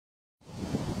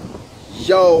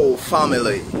Yo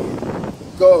family,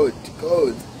 good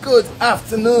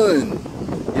afternoon.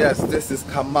 Yes, this is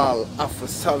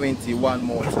KamalAfroseventy one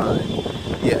more time.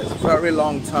 Yes, very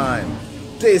long time.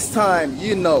 This time,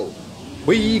 you know,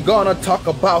 we gonna talk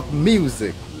about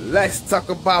music. Let's talk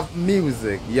about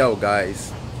music. Yo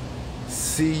guys,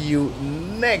 see you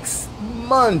next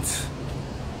month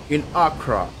in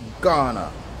Accra,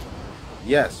 Ghana.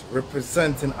 Yes,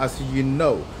 representing, as you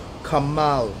know,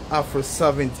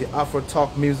 KamalAfroseventy Afro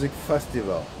Talk Music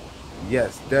Festival.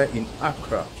 Yes, there in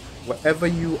Accra. Wherever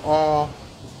you are,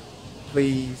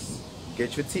 please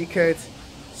get your ticket.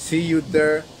 See you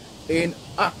there in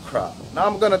Accra. Now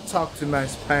I'm gonna talk to my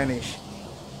Spanish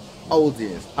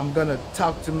audience. I'm gonna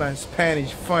talk to my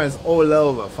Spanish friends all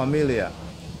over. Familia.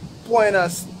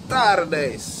 Buenas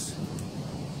tardes.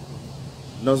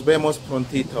 Nos vemos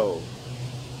prontito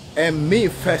en mi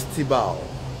festival.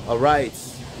 Alright,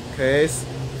 que es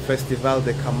Festival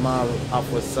de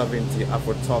KamalAfroseventy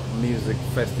Afro Talk Music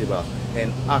Festival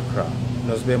en Accra.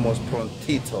 Nos vemos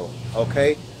prontito,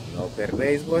 okay? No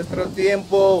perdéis vuestro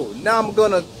tiempo. Now I'm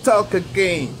gonna talk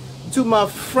again to my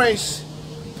French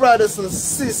brothers and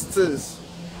sisters.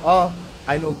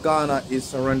 I know Ghana is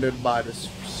surrounded by the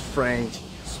French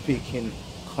speaking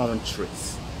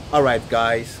countries. Alright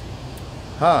guys.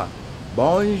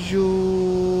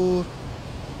 Bonjour.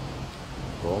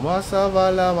 Comment ça va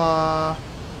là-bas?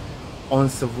 On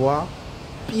se voit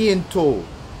bientôt.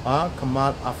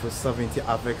 KamalAfroseventy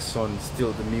avec son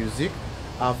style de musique,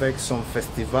 avec son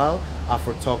festival,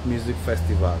 Afro Talk Music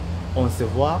Festival. On se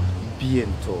voit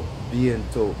bientôt,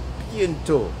 bientôt,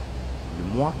 bientôt. Le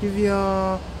mois qui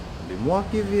vient,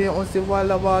 on se voit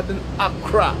là-bas dans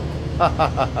Accra.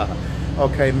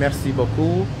 Ok, merci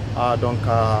beaucoup. Donc,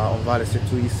 on va laisser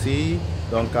tout ici.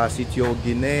 Donc, si tu es au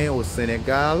Guinée, au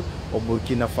Sénégal, au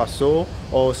Burkina Faso,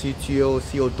 ou si tu es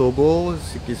aussi au Togo,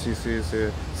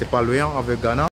 c'est pas loin avec Ghana.